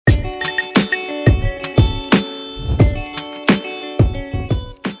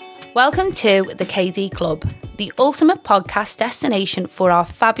Welcome to the KD Club, the ultimate podcast destination for our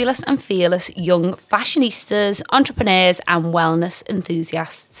fabulous and fearless young fashionistas, entrepreneurs and wellness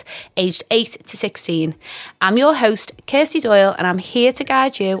enthusiasts, aged 8 to 16. I'm your host, Kirsty Doyle, and I'm here to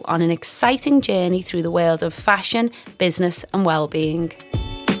guide you on an exciting journey through the world of fashion, business and well-being.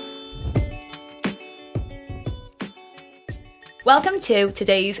 Welcome to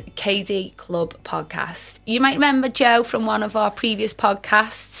today's KD Club podcast. You might remember Jo from one of our previous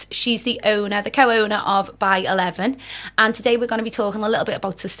podcasts. She's the co-owner of By Elleven. And today we're going to be talking a little bit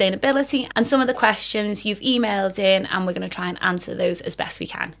about sustainability and some of the questions you've emailed in, and we're going to try and answer those as best we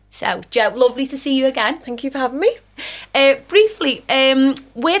can. So, Jo, lovely to see you again. Thank you for having me. Briefly,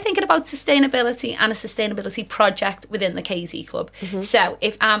 we're thinking about sustainability and a sustainability project within the KD Club. Mm-hmm. So,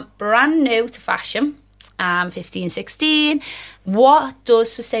 if I'm brand new to fashion, I'm 15, 16. What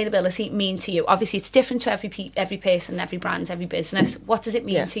does sustainability mean to you? Obviously, it's different to every person, every brand, every business. What does it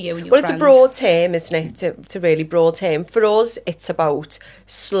mean to you and your Well, brands? it's a broad term, isn't it? It's a really broad term. For us, it's about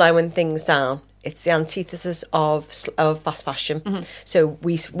slowing things down. It's the antithesis of fast fashion. Mm-hmm. So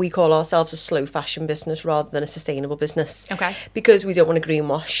we call ourselves a slow fashion business rather than a sustainable business. Okay. Because we don't want to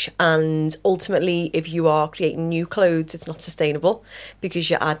greenwash. And ultimately, if you are creating new clothes, it's not sustainable because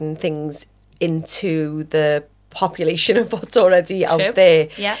you're adding things into the population of what's already out there.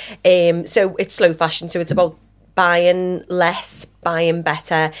 Yeah. So it's slow fashion. So it's about buying less, buying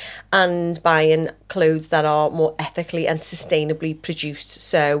better, and buying clothes that are more ethically and sustainably produced.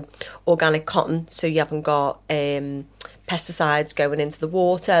 So organic cotton, so you haven't got pesticides going into the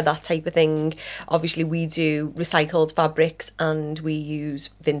water, that type of thing. Obviously, we do recycled fabrics and we use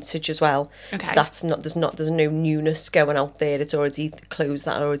vintage as well. Okay. So there's no newness going out there. It's already clothes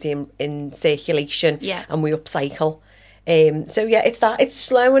that are already in circulation, and we upcycle. It's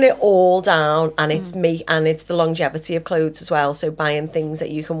slowing it all down, and it's the longevity of clothes as well. So buying things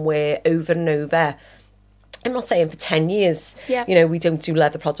that you can wear over and over. I'm not saying for 10 years, we don't do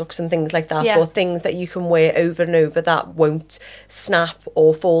leather products and things like that, but things that you can wear over and over that won't snap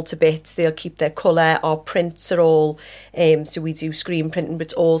or fall to bits. They'll keep their colour. Our prints are all, so we do screen printing, but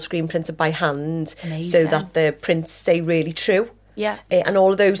it's all screen printed by hand. Amazing. So that the prints stay really true. Yeah. And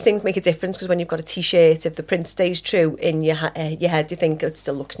all of those things make a difference, because when you've got a T-shirt, if the print stays true in your head, you think it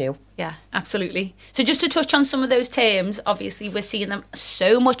still looks new. Yeah, absolutely. So just to touch on some of those terms, obviously we're seeing them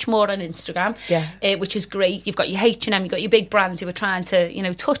so much more on Instagram, which is great. You've got your H&M, you've got your big brands who are trying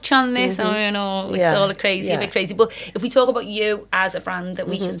to, touch on this. Mm-hmm. It's all a bit crazy. But if we talk about you as a brand that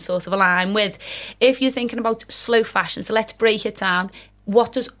we can sort of align with, if you're thinking about slow fashion, so let's break it down.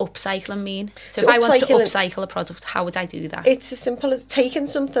 What does upcycling mean? So if I want to upcycle a product, how would I do that? It's as simple as taking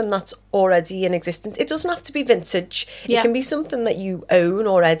something that's already in existence. It doesn't have to be vintage. Yeah. It can be something that you own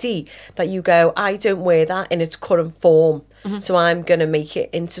already, that you go, I don't wear that in its current form. Mm-hmm. So I'm going to make it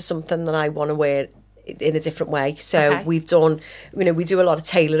into something that I want to wear in a different way. So we've done, we do a lot of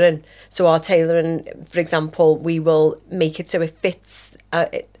tailoring. So our tailoring, for example, we will make it so it fits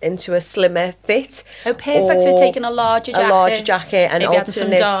into a slimmer fit. Oh, perfect. So taking a larger jacket and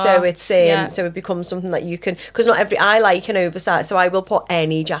altering it so it's so it becomes something that you can, because I like an oversized, so I will put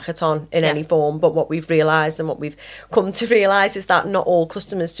any jacket on in any form, but what we've realised and what we've come to realise is that not all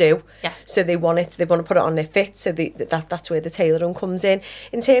customers do. Yeah. So they want to put it on their fit, so that's where the tailoring comes in.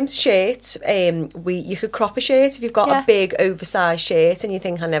 In terms of shirts, you could crop a shirt if you've got a big oversized shirt and you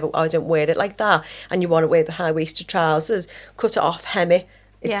think I don't wear it like that, and you want to wear the high-waisted trousers, cut it off, hem it.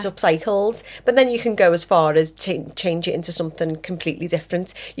 It's upcycled. But then you can go as far as change it into something completely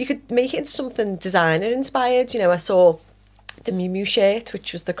different. You could make it into something designer inspired. I saw the Miu Miu shirt,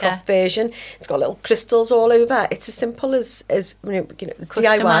 which was the crop version. It's got little crystals all over. It's as simple as it's DIY.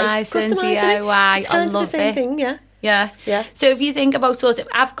 DIY. It's kind of the same thing, Yeah. So if you think about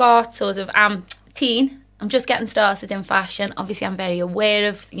I'm teen, I'm just getting started in fashion. Obviously, I'm very aware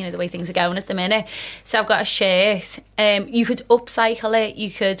of, the way things are going at the minute. So I've got a shirt. You could upcycle it, you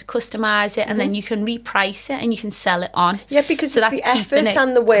could customise it, and then you can reprice it and you can sell it on. Yeah, because it's the effort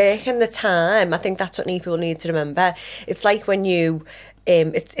and the work and the time. I think that's what people need to remember. It's like when you,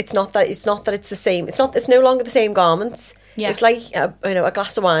 it's not that it's the same. It's no longer the same garments. Yeah. It's like a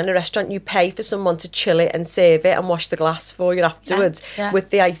glass of wine in a restaurant. You pay for someone to chill it and serve it and wash the glass for you afterwards. Yeah. With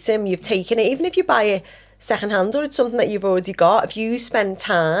the item you've taken it, even if you buy it second-hand or it's something that you've already got, if you spend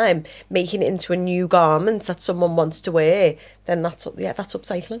time making it into a new garment that someone wants to wear, then that's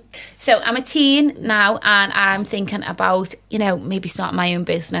upcycling. So I'm a teen now, and I'm thinking about, maybe starting my own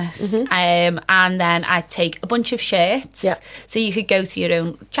business. And then I take a bunch of shirts. Yeah. So you could go to your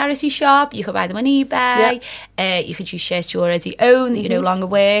own charity shop, you could buy them on eBay, you could use shirts you already own that you no longer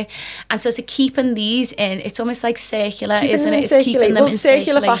wear. And so to keeping these in, it's almost like circular, isn't it? It's keeping them in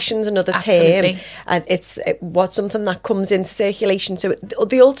circular fashion's another term. And it's what's something that comes into circulation. So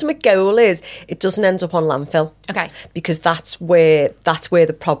the ultimate goal is it doesn't end up on landfill. Okay. Because that's where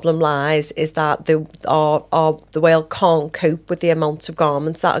the problem lies, is that the world can't cope with the amount of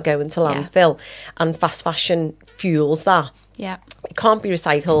garments that are going to landfill, and fast fashion fuels that. Yeah. It can't be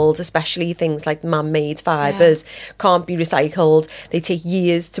recycled, especially things like man-made fibres can't be recycled. They take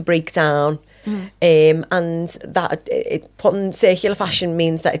years to break down. And that putting circular fashion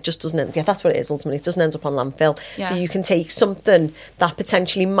means that it just doesn't end, that's what it is ultimately. It doesn't end up on landfill. So you can take something that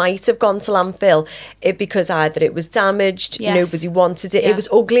potentially might have gone to landfill because either it was damaged, nobody wanted it, it was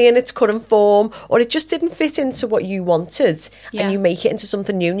ugly in its current form, or it just didn't fit into what you wanted, and you make it into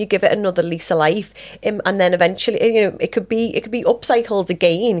something new and you give it another lease of life, and then eventually it could be upcycled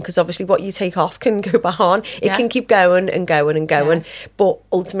again, because obviously what you take off can go back on. It can keep going and going and going, but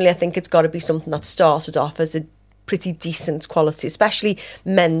ultimately I think it's got to be something that started off as a pretty decent quality, especially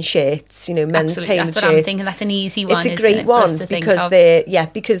men's shirts, men's tailored shirts. That's what I'm thinking. That's an easy one. It's a great one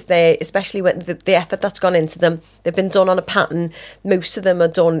because they're especially when the effort that's gone into them, they've been done on a pattern. Most of them are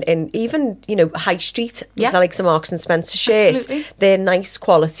done in even high street, like some Marks and Spencer shirts. Absolutely. They're nice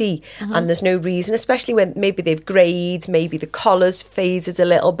quality, and there's no reason, especially when maybe they've grayed, maybe the collar's faded a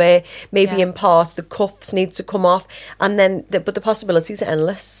little bit, maybe in part the cuffs need to come off, and then but the possibilities are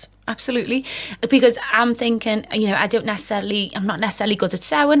endless. Absolutely, because I'm thinking, I'm not necessarily good at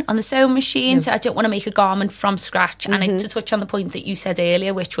sewing on the sewing machine, so I don't want to make a garment from scratch. And to touch on the point that you said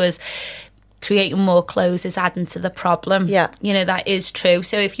earlier, which was creating more clothes is adding to the problem. That is true.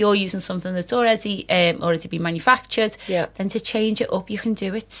 So if you're using something that's already been manufactured, then to change it up, you can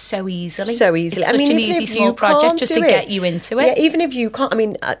do it so easily. It's such an easy small project just to get you into it. Even if you can't,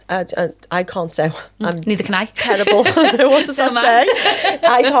 I can't sew. Neither can I. Terrible. What does that say?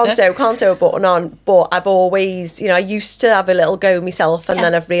 I can't sew a button on, but I've always, I used to have a little go myself, and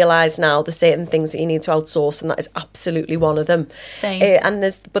then I've realised now there's certain things that you need to outsource, and that is absolutely one of them. Same.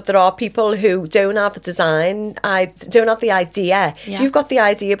 But there are people who don't have a design, don't have the idea. If you've got the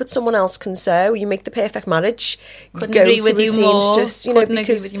idea but someone else can sew, you make the perfect marriage. Couldn't agree with you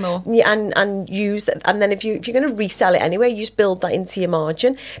more. And use that. And then if you're going to resell it anyway, you just build that into your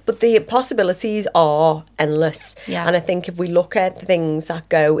margin. But the possibilities are endless. And I think if we look at things that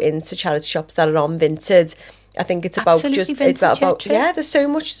go into charity shops that are on Vinted, I think it's about there's so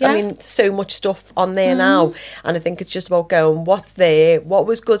much so much stuff on there now, and I think it's just about going what's there, what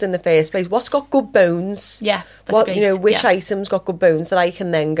was good in the first place, what's got good bones, which items got good bones that I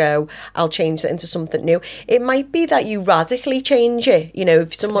can then go, I'll change that into something new. It might be that you radically change it,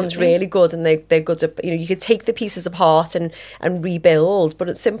 if someone's really good and they're good at, you could take the pieces apart and rebuild,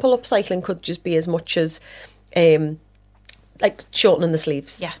 but simple upcycling could just be as much as like shortening the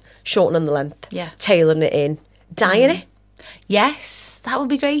sleeves, shortening the length, tailoring it in, dyeing it. Yes, that would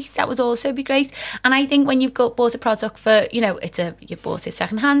be great. That would also be great. And I think when you've bought a product for, you bought it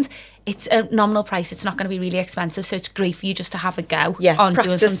second hand, it's a nominal price. It's not going to be really expensive, so it's great for you just to have a go on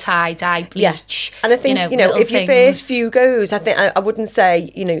doing some tie-dye, bleach. And I think, if your first few goes, I think I wouldn't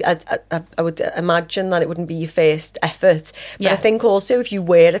say, I would imagine that it wouldn't be your first effort. But I think also if you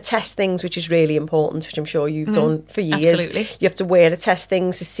wear to test things, which is really important, which I'm sure you've done for years, absolutely. You have to wear to test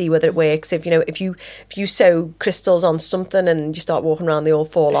things to see whether it works. If you sew crystals on something and you start walking around, they all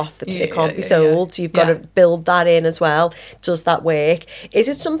fall off. It can't be sold. So you've got to build that in as well. Does that work? Is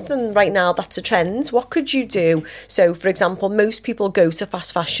it something right now that's a trend? What could you do? So, for example, most people go to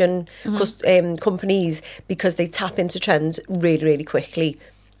fast fashion companies because they tap into trends really, really quickly.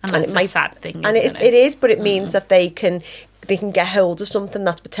 And that's a sad thing, and it is, but it means that they can get hold of something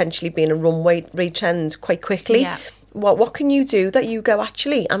that's potentially been a runway trend quite quickly. What can you do that you go,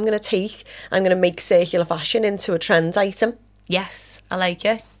 actually, I'm going to make circular fashion into a trend item? Yes, I like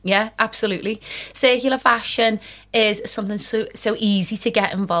it. Yeah, absolutely. Circular fashion is something so easy to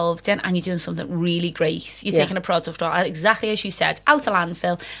get involved in, and you're doing something really great. You're taking a product, or exactly as you said, out of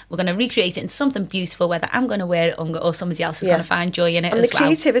landfill. We're going to recreate it into something beautiful, whether I'm going to wear it or somebody else is going to find joy in it as well. And the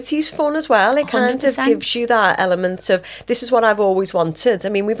creativity's fun as well. It 100%. Kind of gives you that element of, this is what I've always wanted. I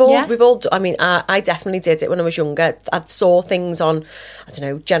mean, we've all I definitely did it when I was younger. I saw things on,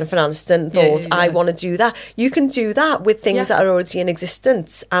 Jennifer Aniston, thought, I want to do that. You can do that with things that are already in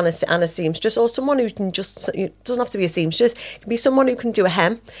existence. And a seamstress, or someone who can just doesn't have to be a seamstress. It can be someone who can do a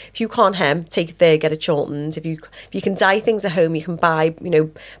hem. If you can't hem, take it there, get it shortened. If you can dye things at home, you can buy,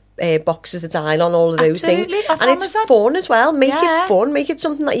 boxes of dye on, all of those things. And it's fun as well. Make it fun. Make it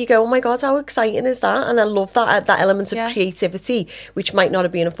something that you go, oh my God, how exciting is that? And I love that element of creativity, which might not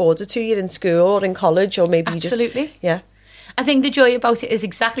have been afforded to you in school or in college, or maybe you just... Yeah. I think the joy about it is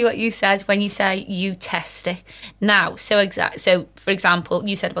exactly what you said when you say you test it. Now, so for example,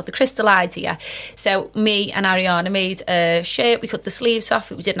 you said about the crystal idea. So me and Ariana made a shirt. We cut the sleeves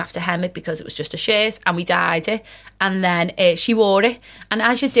off. We didn't have to hem it because it was just a shirt, and we dyed it. And then she wore it. And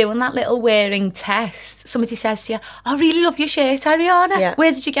as you're doing that little wearing test, somebody says to you, I really love your shirt, Ariana. Yeah.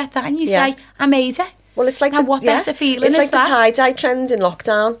 Where did you get that? And you say, I made it. Well, it's like what better feeling is like that? The tie-dye trends in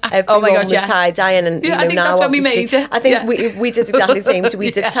lockdown. Everyone was tie-dyeing, and I think now that's when we made it. I think we did exactly the same. So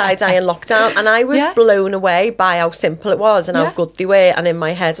we did tie-dye in lockdown, and I was blown away by how simple it was and how good they were. And in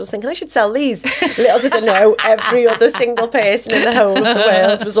my head, I was thinking I should sell these. Little did I know, every other single person in the whole of the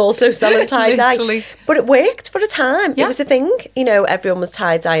world was also selling tie-dye. But it worked for a time. It was a thing. Everyone was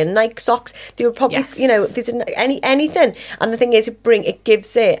tie-dyeing Nike socks. They were probably, they didn't anything. And the thing is, it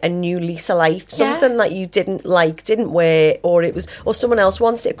gives it a new lease of life. Something that you didn't didn't wear, or someone else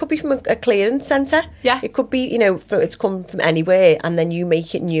wants it. It could be from a clearance centre. It could be, it's come from anywhere, and then you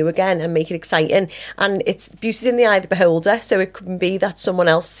make it new again and make it exciting. And it's beauty's in the eye of the beholder, so it could be that someone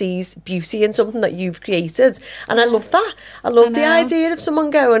else sees beauty in something that you've created. And I love that. I love the idea of someone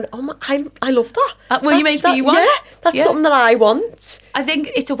going, oh my, I love that. You make what you want. Yeah, that's something that I want. I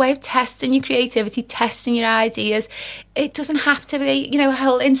think it's a way of testing your creativity, testing your ideas. It doesn't have to be, a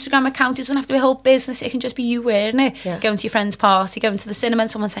whole Instagram account. It doesn't have to be a whole business. It can just be you wearing it, going to your friend's party, going to the cinema,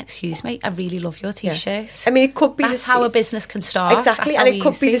 and someone saying, excuse me, I really love your t-shirt. I mean, it could be that's how a business can start. Exactly. And it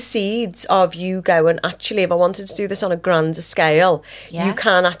could be the seeds of you going, actually, if I wanted to do this on a grander scale, you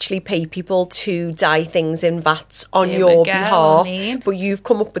can actually pay people to dye things in vats on your behalf. But you've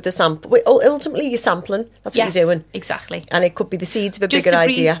come up with the sample. Ultimately, you're sampling. That's what you're doing. Exactly. And it could be the seeds of a bigger idea.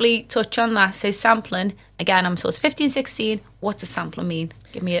 Just to briefly touch on that. So sampling, again, I'm sort of 15, 16. What does sampling mean?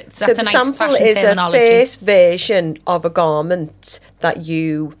 Give me that's a nice fashion terminology. So the sample is a first version of a garment that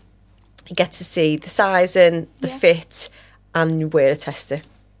you get to see the sizing, the fit, and you wear it, test it.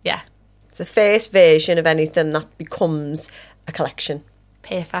 Yeah. It's the first version of anything that becomes a collection.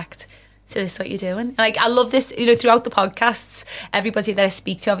 Perfect. So this is what you're doing. Like, I love this, throughout the podcasts, everybody that I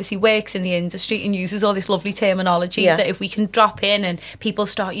speak to obviously works in the industry and uses all this lovely terminology that if we can drop in and people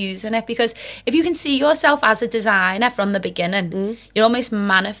start using it, because if you can see yourself as a designer from the beginning, you're almost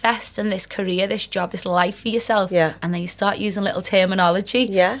manifesting this career, this job, this life for yourself. Yeah. And then you start using little terminology.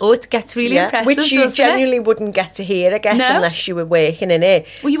 Yeah. Oh, it gets really impressive, which you genuinely wouldn't get to hear, I guess, unless you were working in it.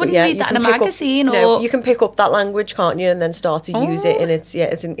 Well, you wouldn't read that in a magazine. You can pick up that language, can't you, and then start to use it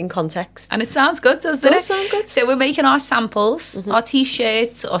it's in context. And it sounds good, doesn't it? Sound good. So we're making our samples, our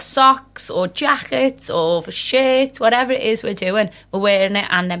t-shirts or socks or jackets or shirts, whatever it is we're doing, we're wearing it,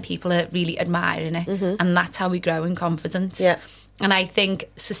 and then people are really admiring it. And that's how we grow in confidence. Yeah. And I think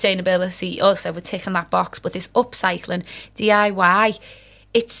sustainability also, we're ticking that box, but this upcycling, DIY,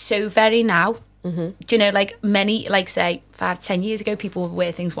 it's so very now. Do you know, say 5-10 years ago, people would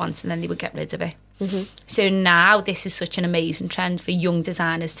wear things once and then they would get rid of it. So now this is such an amazing trend for young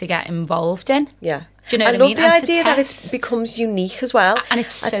designers to get involved in. Yeah. Do you know what I mean? I love the idea that it becomes unique as well. And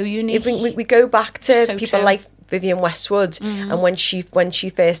it's so unique. We go back to people like Vivienne Westwood, and when she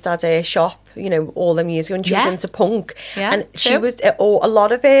first had a shop, all them years ago, and she was into punk, and she was a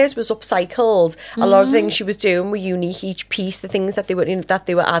lot of hers was upcycled. A lot of the things she was doing were unique. Each piece, the things that they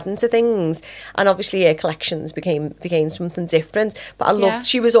were adding to things, and obviously her collections became something different. But I loved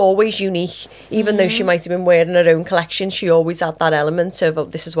she was always unique, even though she might have been wearing her own collection. She always had that element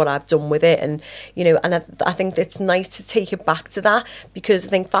of this is what I've done with it, and and I think it's nice to take it back to that, because I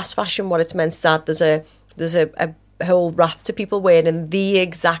think fast fashion, what it's meant is that there's a whole raft of people wearing the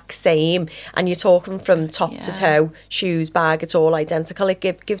exact same, and you're talking from top to toe, shoes, bag, it's all identical. It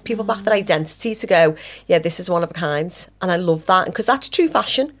gives people back their identity to go, this is one of a kind, and I love that, because that's true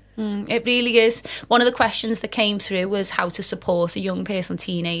fashion. It really is. One of the questions that came through was how to support a young person,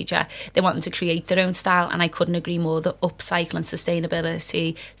 teenager. They wanted to create their own style, and I couldn't agree more that upcycling,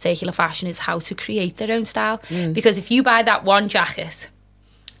 sustainability, circular fashion is how to create their own style. Because if you buy that one jacket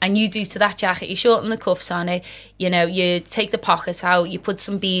and you do to that jacket, you shorten the cuffs on it, you take the pocket out, you put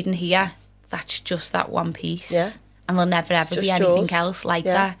some bead in here, that's just that one piece. Yeah. And there'll never ever be anything else like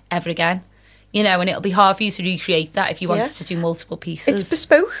that ever again. And it'll be hard for you to recreate that if you wanted to do multiple pieces. It's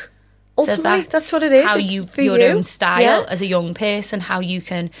bespoke. Ultimately, that's what it is. How your own style as a young person, how you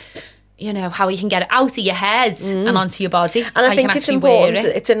can, you know, how you can get it out of your head and onto your body. And I think it's important.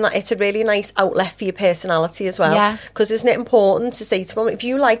 It's a really nice outlet for your personality as well. Because isn't it important to say to them, if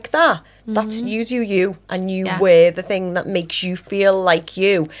you like that, that's you do you, and you wear the thing that makes you feel like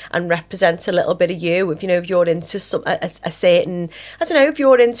you and represents a little bit of you. If you're into a certain, I don't know, if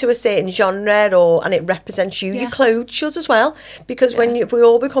you're into a certain genre and it represents you, your clothes should as well. Because if we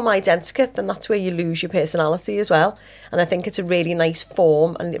all become identical, then that's where you lose your personality as well. And I think it's a really nice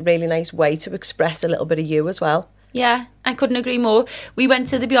form and a really nice way to express a little bit of you as well. Yeah, I couldn't agree more. We went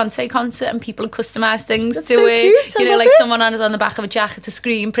to the Beyonce concert and people had customised things That's to so it. Cute. You know, like someone has on the back of a jacket a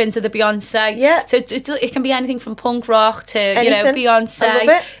screen print of the Beyonce. Yeah. So it can be anything from punk rock to, Anything. Beyonce. I love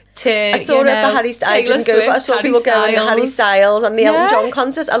it. I saw it at the Harry Styles. I didn't go, but I saw people going to Harry Styles and the Elton John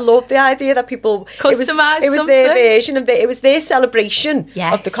concerts. I love the idea that people customise. It was their version of it was their celebration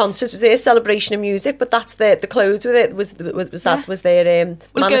of the concerts. It was their celebration of music, but that's the clothes with it was their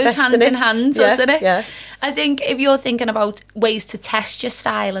well, it goes hand in hand, doesn't it? Yeah. I think if you're thinking about ways to test your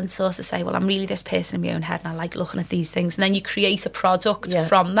style and sort of say, well, I'm really this person in my own head and I like looking at these things, and then you create a product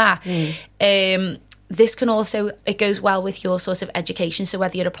from that. This can also, it goes well with your sort of education. So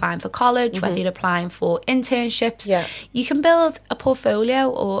whether you're applying for college, whether you're applying for internships, you can build a portfolio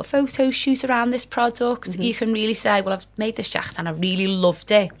or a photo shoot around this product. You can really say, well, I've made this jacket and I really loved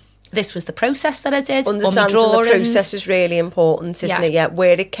it. This was the process that I did. Understanding the process is really important, isn't it? Yeah,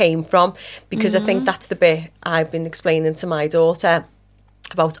 where it came from. Because I think that's the bit I've been explaining to my daughter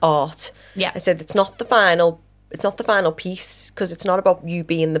about art. Yeah. I said, it's not the final piece, because it's not about you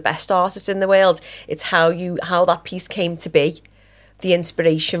being the best artist in the world. It's how that piece came to be, the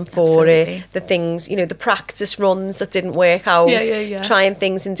inspiration for it, the things, the practice runs that didn't work out, trying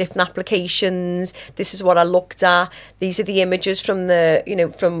things in different applications. This is what I looked at. These are the images from the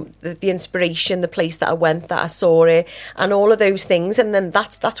inspiration, the place that I went, that I saw it, and all of those things. And then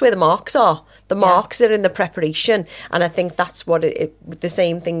that's where the marks are. The marks are in the preparation, and I think that's what the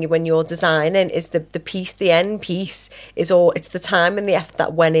same thing when you're designing is the piece, the end piece is all. It's the time and the effort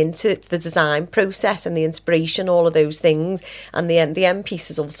that went into the design process and the inspiration, all of those things, and the end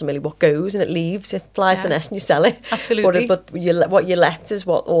piece is ultimately what goes and it leaves. It flies the nest and you sell it. Absolutely. But what you're left is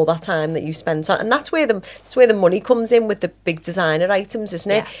what all that time that you spent on, and that's where the money comes in with the big designer items,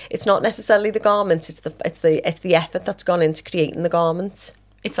 isn't it? It's not necessarily the garments. It's the effort that's gone into creating the garments.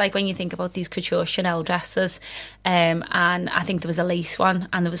 It's like when you think about these couture Chanel dresses, and I think there was a lace one,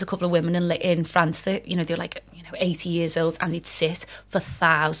 and there was a couple of women in France that, they were like, 80 years old, and they'd sit for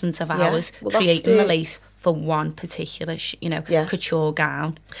thousands of hours creating the lace for one particular, couture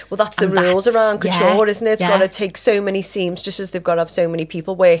gown. Well, that's the rules around couture, isn't it? It's got to take so many seams, just as they've got to have so many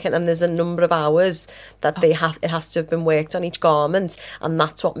people working, and there's a number of hours that it has to have been worked on each garment, and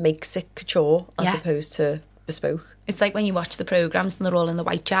that's what makes it couture as opposed to bespoke. It's like when you watch the programmes and they're all in the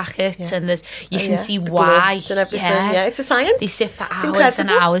white jackets and you can see why. And everything. Yeah, it's a science. They sit for hours and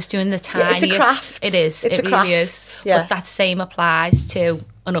hours doing the tiniest. It's a craft. It is. It really is. But that same applies to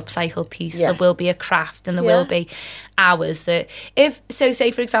an upcycled piece. There will be a craft and there will be hours that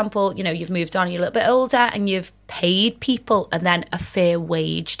say for example, you've moved on, you're a little bit older and you've paid people and then a fair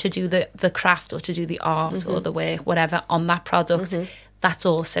wage to do the craft or to do the art or the work, whatever, on that product. That's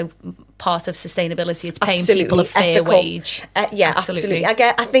also part of sustainability. It's paying people a fair wage. Absolutely.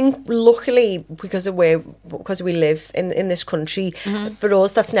 I think luckily because we live in this country, for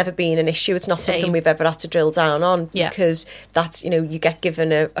us that's never been an issue. It's not something we've ever had to drill down on because that's you get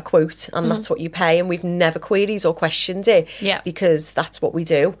given a quote and that's what you pay, and we've never queried or questioned it because that's what we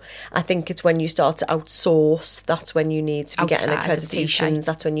do. I think it's when you start to outsource, that's when you need to be getting accreditations.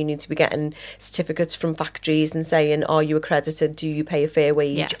 That's when you need to be getting certificates from factories and saying, are you accredited? Do you pay a fair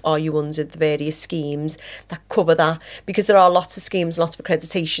wage? Are you under the various schemes that cover that? Because there are lots of schemes, lots of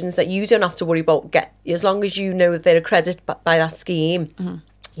accreditations that you don't have to worry about. As long as you know that they're accredited by that scheme,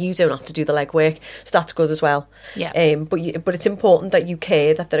 you don't have to do the legwork, so that's good as well. But it's important that you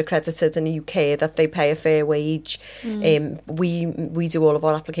care that they're accredited and you care that they pay a fair wage. We do all of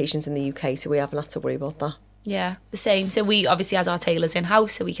our applications in the UK, so we haven't had to worry about that. Yeah, the same. So we obviously has our tailors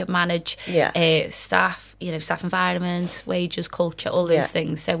in-house, so we can manage staff, staff environment, wages, culture, all those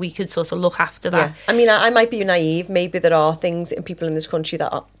things. So we could sort of look after that. I mean, I might be naive. Maybe there are things in people in this country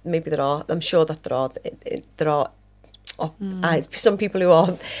that are, I'm sure that there are some people who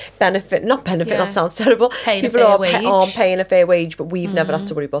are that sounds terrible. People are paying a fair wage, but we've never had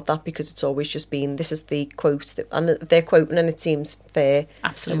to worry about that because it's always just been, this is the quote, and they're quoting and it seems fair.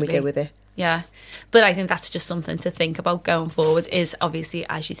 Absolutely. And we go with it. Yeah, but I think that's just something to think about going forward, is obviously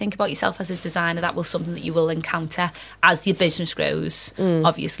as you think about yourself as a designer, that was something that you will encounter as your business grows,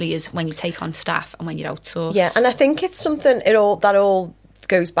 obviously, is when you take on staff and when you outsource. Yeah, and I think it's something that all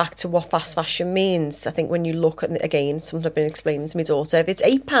goes back to what fast fashion means. I think when you look at, again, something I've been explaining to my daughter, if it's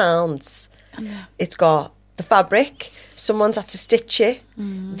 £8, it's got the fabric, someone's had to stitch it,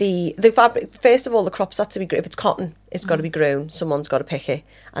 the fabric, first of all, the crops had to be, if it's cotton, it's got to be grown, someone's got to pick it,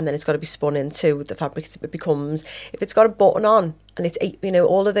 and then it's got to be spun into the fabric it becomes. If it's got a button on, and it's, you know,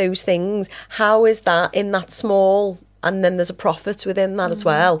 all of those things, how is that in that small, and then there's a profit within that as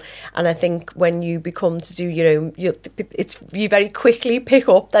well. And I think when you become to do your own, you very quickly pick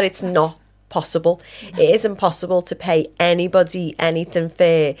up that it's not possible. No. It isn't possible to pay anybody anything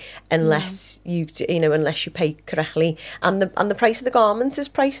fair unless unless you pay correctly, and the price of the garments is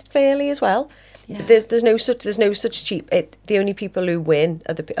priced fairly as well. Yeah. There's no such cheap. The only people who win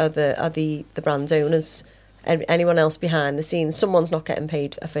are the brand owners. Anyone else behind the scenes, someone's not getting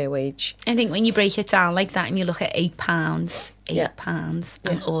paid a fair wage. I think when you break it down like that and you look at £8,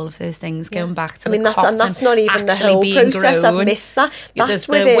 and all of those things going back to that's not even the whole process. I've missed that. That's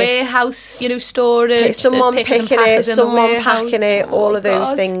with the warehouse, storage. Someone picking it, someone packing it, all of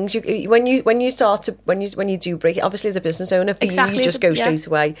those things. When you do break it, obviously as a business owner, for you just go straight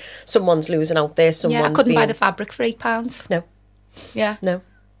away. Someone's losing out there. I couldn't buy the fabric for £8. No. Yeah. No.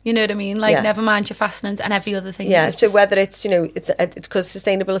 You know what I mean? Like, never mind your fastenings and every other thing. Yeah, so whether it's, it's because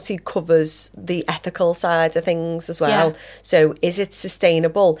sustainability covers the ethical side of things as well. Yeah. So is it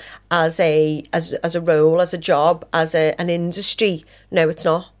sustainable as a role, as a job, as an industry? No, it's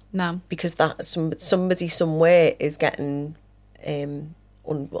not. No. Because that somebody somewhere is getting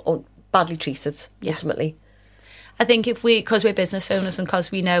badly treated, ultimately. I think because we're business owners and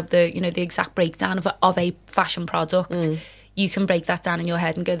because we know the exact breakdown of a fashion product, you can break that down in your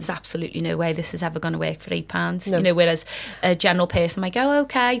head and go, there's absolutely no way this is ever going to work for £8. No. Whereas a general person might go,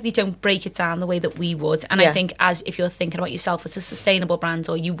 okay, they don't break it down the way that we would. And I think if you're thinking about yourself as a sustainable brand,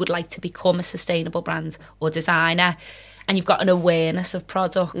 or you would like to become a sustainable brand or designer, and you've got an awareness of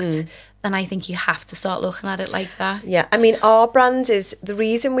product, then I think you have to start looking at it like that. Yeah, I mean, our brand is, the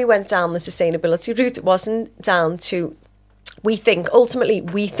reason we went down the sustainability route, it wasn't down to, we think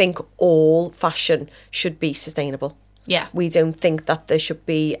all fashion should be sustainable. Yeah. We don't think that there should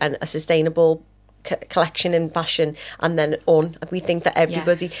be a sustainable collection in fashion and then we think that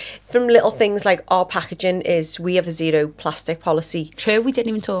everybody, from little things like our packaging we have a zero plastic policy. True, we didn't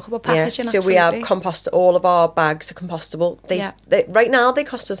even talk about packaging. So we have all of our bags are compostable. They right now they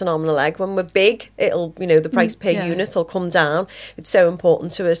cost us an arm and a leg. When we're big, it'll, the price per unit will come down. It's so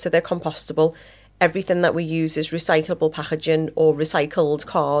important to us, so they're compostable. Everything that we use is recyclable packaging or recycled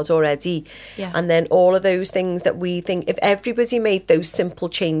card already. Yeah. And then all of those things that we think, if everybody made those simple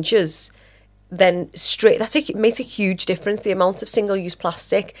changes, then makes a huge difference. The amount of single-use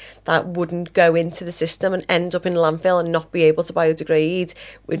plastic that wouldn't go into the system and end up in landfill and not be able to biodegrade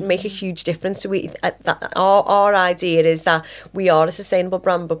would make a huge difference. So our idea is that we are a sustainable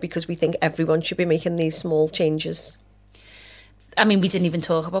brand, but because we think everyone should be making these small changes. I mean, we didn't even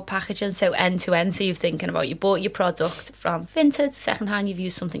talk about packaging, so end to end. So you're thinking about, you bought your product from vintage, secondhand, you've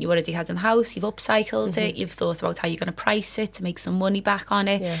used something you already had in the house, you've upcycled it, you've thought about how you're going to price it to make some money back on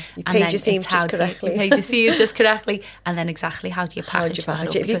it. Yeah. You paid your seams just correctly. You paid your seams just correctly, and then exactly how do you package that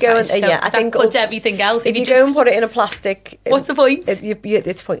up? If you go I think puts everything else. If you go and put it in a plastic, what's the point?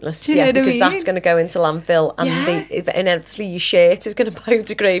 It's pointless. Because that's going to go into landfill, and inevitably your shirt is going to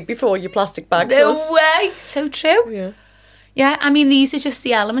biodegrade before your plastic bag does. No way. So true. Yeah. Yeah, I mean, these are just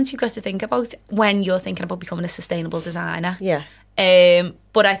the elements you've got to think about when you're thinking about becoming a sustainable designer. Yeah.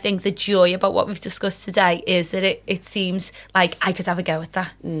 But I think the joy about what we've discussed today is that it seems like I could have a go at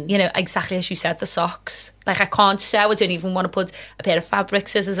that. Exactly as you said, the socks. Like, I can't sew. I don't even want to put a pair of fabric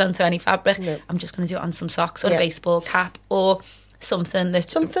scissors onto any fabric. No. I'm just going to do it on some socks or a baseball cap or something that...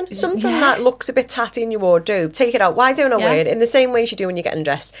 Something that looks a bit tatty in your wardrobe. Take it out. Why don't I wear it? In the same way as you do when you're getting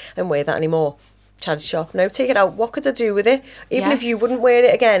dressed, and wear that anymore. Charity shop. No, take it out. What could I do with it? Even if you wouldn't wear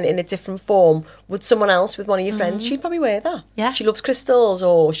it again in a different form, would someone else with one of your friends, she'd probably wear that. Yeah. She loves crystals,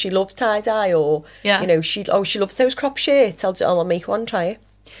 or she loves tie-dye, or, she loves those crop shirts. I'll make one, try it.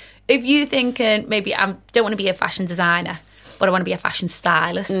 If you thinking, maybe I don't want to be a fashion designer, but I want to be a fashion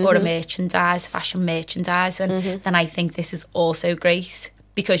stylist or a fashion merchandiser, then I think this is also great.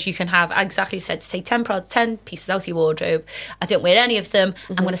 Because you can have, exactly you said, to take 10 pieces out of your wardrobe. I don't wear any of them.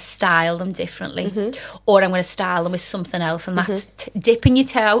 I'm going to style them differently. Or I'm going to style them with something else. And that's dipping your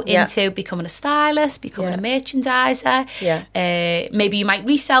toe into becoming a stylist, becoming a merchandiser. Yeah. Maybe you might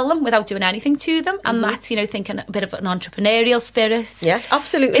resell them without doing anything to them. And that's, thinking a bit of an entrepreneurial spirit. Yeah,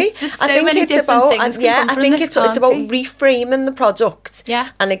 absolutely. It's just so many different things. I think it's about reframing the product. Yeah.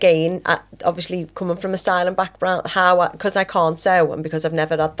 And again, obviously coming from a styling background, because I can't sew and because I've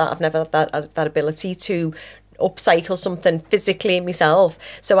never had that ability to upcycle something physically myself.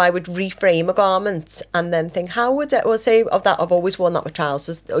 So I would reframe a garment and then think, how would it, or say, of that, I've always worn that with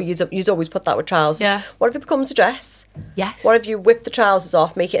trousers, or you'd always put that with trousers. Yeah. What if it becomes a dress? Yes. What if you whip the trousers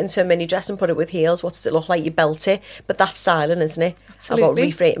off, make it into a mini dress and put it with heels? What does it look like? You belt it. But that's styling, isn't it? Absolutely. About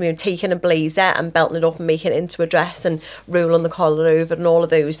reframing, taking a blazer and belting it up and making it into a dress and rolling the collar over and all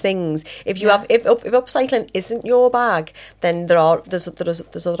of those things. If you have, if upcycling isn't your bag, then there's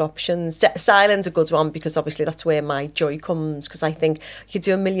other options. Styling's a good one, because obviously that's where my joy comes, because I think you could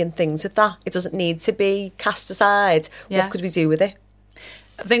do a million things with that. It doesn't need to be cast aside. Yeah. What could we do with it?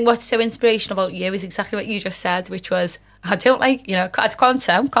 I think what's so inspirational about you is exactly what you just said, which was, I don't like, I can't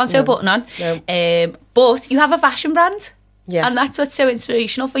sew a button on, but you have a fashion brand. Yeah. And that's what's so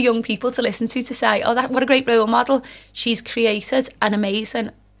inspirational for young people to listen to say, oh, what a great role model. She's created an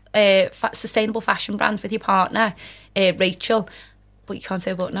amazing sustainable fashion brand with your partner, Rachel, but you can't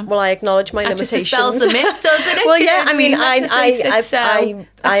sew a button on. Well, I acknowledge my limitations. That just dispels the myth, doesn't it? Well, yeah, I mean, I understand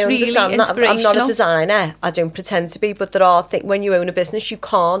that. I'm not a designer. I don't pretend to be, but there are things, when you own a business, you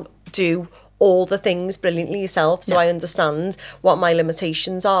can't do all the things brilliantly yourself. So I understand what my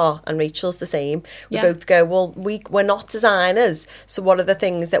limitations are, and Rachel's the same. We both go, well, we're not designers, so what are the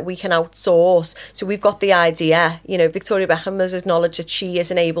things that we can outsource? So we've got the idea. Victoria Beckham has acknowledged that she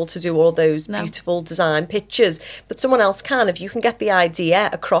isn't able to do all those beautiful design pictures, but someone else can. If you can get the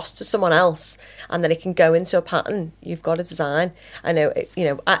idea across to someone else and then it can go into a pattern, you've got a design. I know,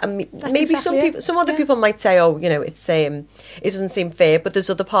 maybe exactly some other people might say, oh, it's it doesn't seem fair, but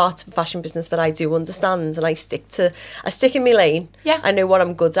there's other parts of fashion business that I do understand, and I stick in my lane. Yeah. I know what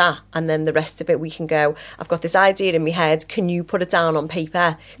I'm good at, and then the rest of it we can go, I've got this idea in my head, can you put it down on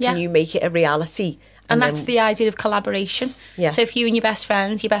paper? Can you make it a reality? And that's the idea of collaboration. Yeah. So if you and your best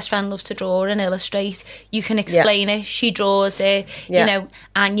friend loves to draw and illustrate, you can explain it, she draws it,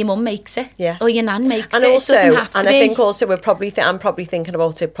 and your mum makes it, or your nan makes it. Also, it doesn't have to be. I think also I'm probably thinking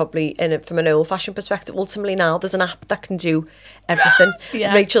about it from an old-fashioned perspective. Ultimately now there's an app that can do everything.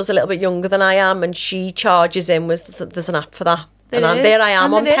 Rachel's a little bit younger than I am, and she charges in there's an app for that. There I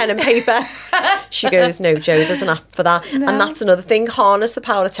am on pen and paper. She goes, no, Joe, there's an app for that. No. And that's another thing. Harness the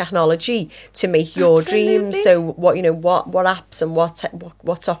power of technology to make your dreams. So what apps and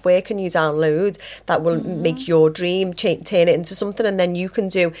what software can you download that will make your dream turn it into something, and then you can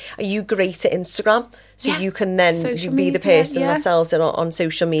do. Are you great at Instagram? So you can then be the person that sells it on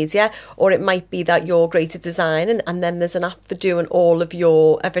social media, or it might be that you're great at design, and then there's an app for doing all of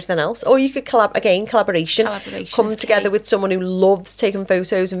your everything else. Or you could collaboration come together with someone who loves taking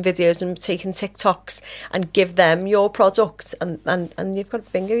photos and videos and taking TikToks, and give them your product, and you've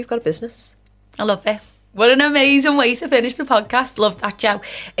got bingo, you've got a business. I love it. What an amazing way to finish the podcast. Love that, Jo.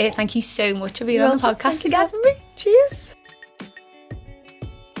 Thank you so much for being on the podcast again. Thank you for having me. Cheers.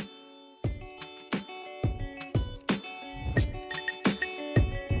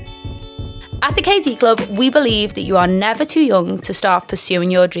 At the KD Club, we believe that you are never too young to start pursuing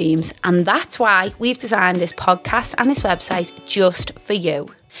your dreams, and that's why we've designed this podcast and this website just for you.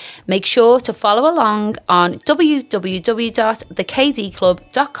 Make sure to follow along on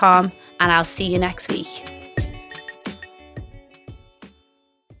www.thekdclub.com, and I'll see you next week.